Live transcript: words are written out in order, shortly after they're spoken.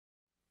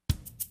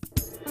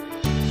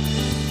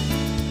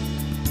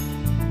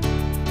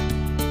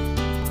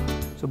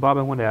So Bob,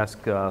 I wanted to ask,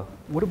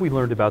 what have we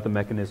learned about the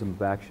mechanism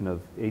of action of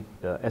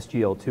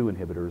SGLT2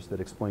 inhibitors that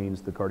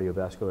explains the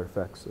cardiovascular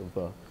effects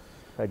of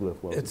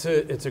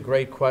pegloticase? It's a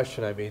great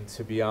question. I mean,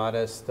 to be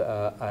honest,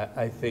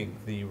 I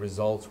think the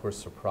results were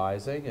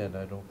surprising, and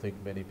I don't think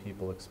many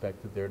people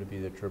expected there to be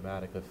the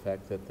dramatic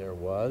effect that there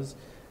was.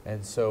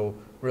 And so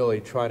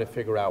really trying to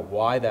figure out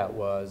why that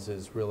was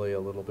is really a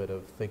little bit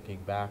of thinking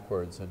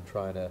backwards and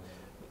trying to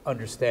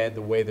understand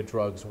the way the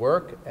drugs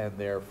work and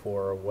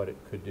therefore what it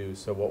could do.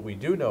 So what we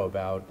do know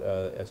about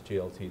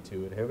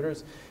SGLT2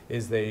 inhibitors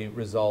is they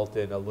result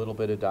in a little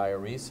bit of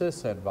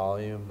diuresis and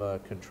volume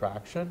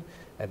contraction,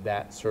 and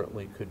that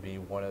certainly could be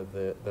one of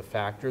the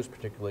factors,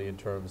 particularly in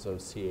terms of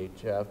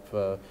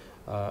CHF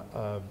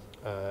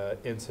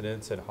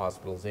incidence and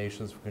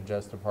hospitalizations for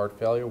congestive heart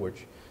failure,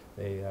 which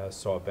they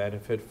saw a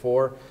benefit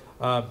for.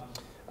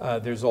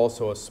 There's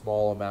also a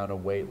small amount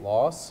of weight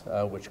loss,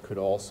 which could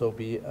also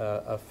be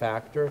a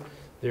factor.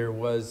 There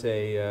was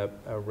a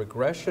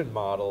regression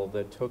model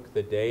that took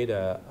the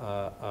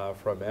data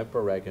from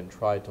EMPA-REG and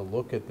tried to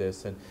look at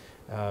this, and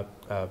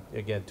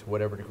again, to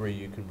whatever degree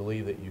you can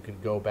believe that you can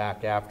go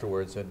back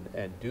afterwards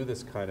and do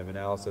this kind of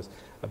analysis.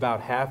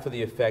 About half of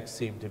the effects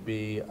seem to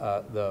be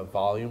the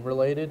volume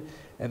related,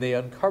 and they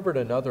uncovered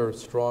another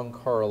strong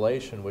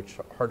correlation, which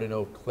hard to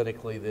know if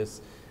clinically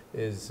this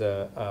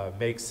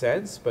makes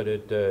sense, but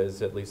it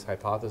is at least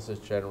hypothesis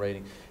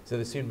generating. So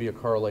there seemed to be a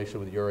correlation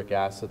with uric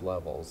acid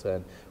levels,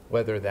 and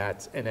whether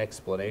that's an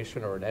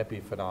explanation or an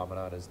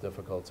epiphenomenon is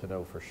difficult to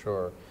know for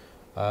sure.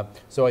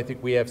 So I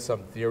think we have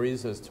some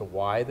theories as to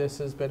why this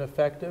has been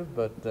effective,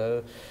 but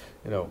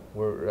you know,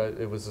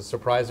 it was a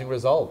surprising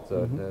result,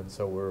 and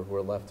so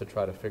we're left to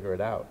try to figure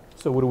it out.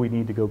 So what do we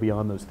need to go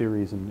beyond those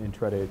theories and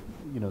try to,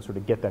 you know, sort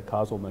of get that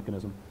causal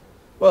mechanism?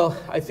 Well,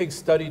 I think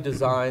study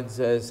designs,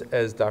 as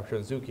Dr.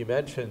 Inzucchi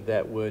mentioned,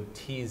 that would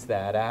tease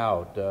that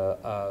out.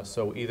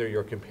 So either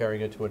you're comparing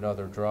it to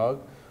another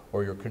drug,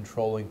 or you're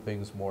controlling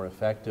things more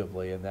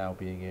effectively, and now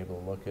being able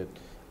to look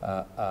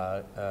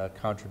at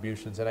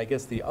contributions. And I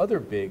guess the other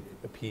big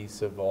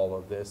piece of all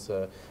of this,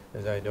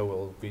 as I know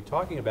we'll be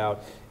talking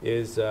about,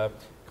 is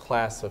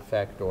class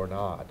effect or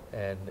not.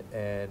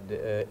 And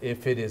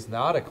if it is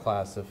not a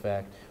class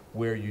effect,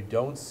 where you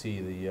don't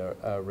see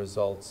the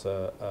results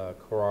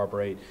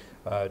corroborate,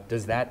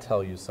 does that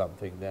tell you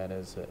something then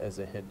as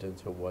a hint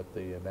into what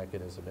the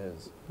mechanism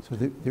is? So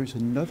there's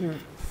another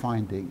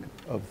finding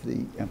of the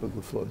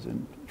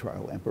empagliflozin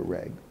trial,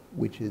 EMPA-REG,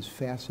 which is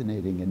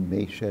fascinating and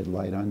may shed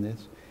light on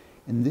this.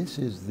 And this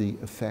is the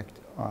effect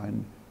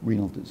on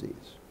renal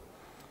disease.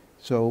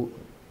 So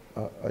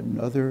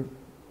another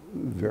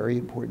very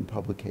important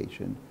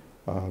publication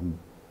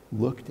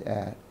looked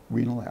at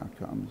renal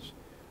outcomes,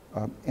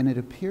 and it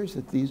appears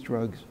that these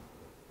drugs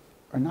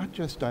are not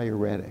just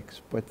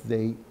diuretics, but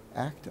they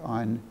act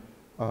on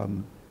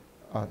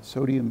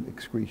sodium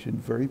excretion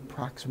very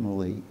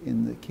proximally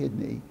in the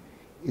kidney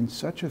in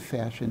such a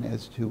fashion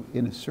as to,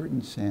 in a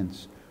certain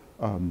sense,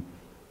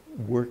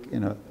 work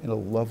in a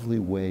lovely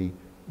way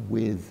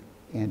with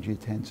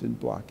angiotensin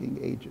blocking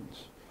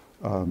agents.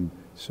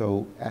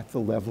 So at the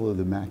level of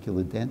the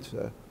macula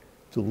densa,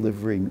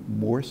 delivering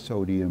more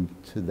sodium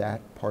to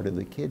that part of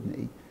the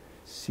kidney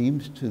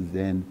seems to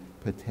then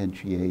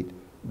potentiate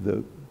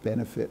the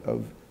benefit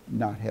of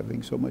not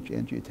having so much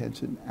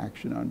angiotensin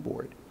action on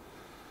board.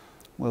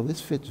 Well, this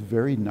fits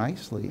very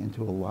nicely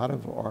into a lot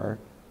of our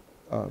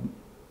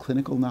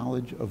clinical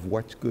knowledge of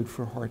what's good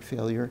for heart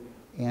failure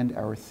and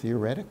our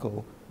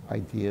theoretical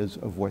ideas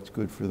of what's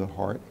good for the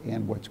heart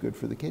and what's good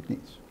for the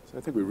kidneys. So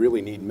I think we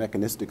really need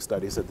mechanistic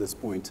studies at this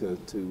point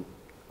to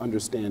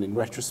understand in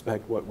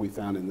retrospect what we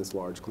found in this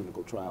large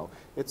clinical trial.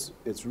 It's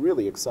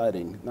really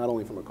exciting, not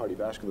only from a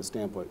cardiovascular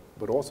standpoint,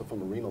 but also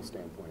from a renal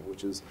standpoint,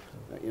 which is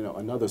you know,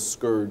 another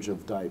scourge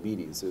of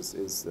diabetes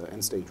is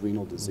end-stage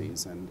renal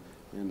disease. And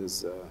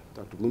as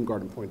Dr.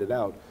 Bloomgarden pointed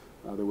out,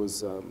 there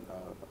was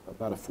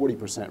about a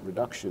 40%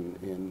 reduction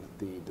in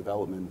the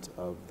development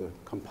of the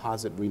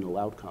composite renal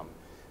outcome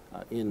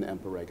in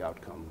EMPA-REG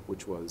outcome,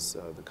 which was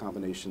the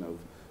combination of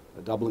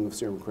a doubling of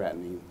serum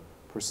creatinine,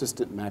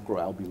 persistent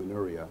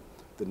macroalbuminuria,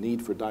 the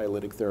need for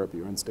dialytic therapy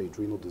or end-stage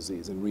renal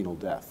disease, and renal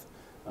death.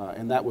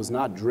 And that was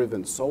not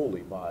driven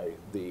solely by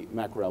the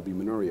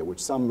macroalbuminuria,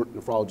 which some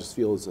nephrologists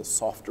feel is a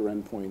softer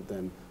endpoint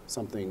than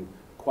something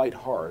quite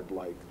hard,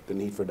 like the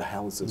need for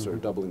dialysis or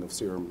doubling of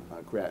serum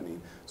creatinine.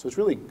 So it's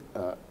really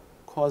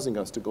causing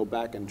us to go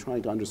back and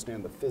trying to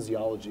understand the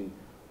physiology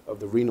of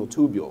the renal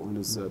tubule. And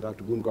as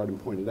Dr. Bloomgarden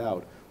pointed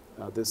out,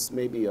 this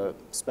may be a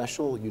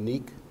special,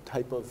 unique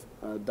type of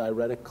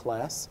diuretic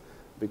class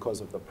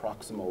because of the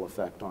proximal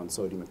effect on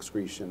sodium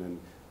excretion, and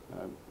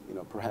you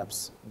know,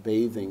 perhaps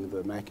bathing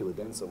the macula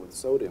densa with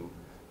sodium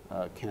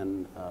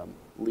can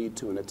lead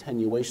to an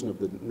attenuation of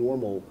the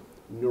normal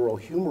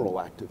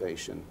neurohumoral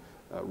activation,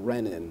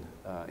 renin,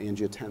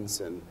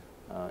 angiotensin,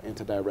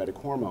 antidiuretic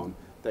hormone,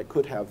 that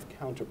could have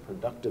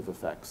counterproductive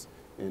effects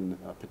in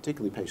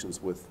particularly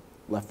patients with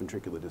left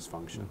ventricular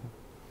dysfunction.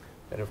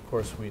 And of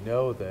course, we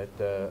know that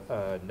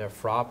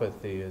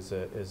nephropathy is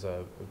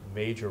a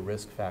major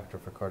risk factor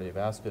for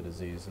cardiovascular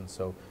disease, and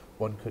so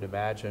one could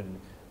imagine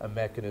a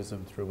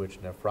mechanism through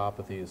which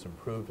nephropathy is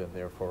improved, and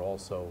therefore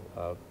also,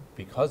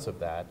 because of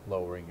that,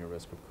 lowering your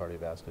risk of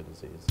cardiovascular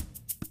disease.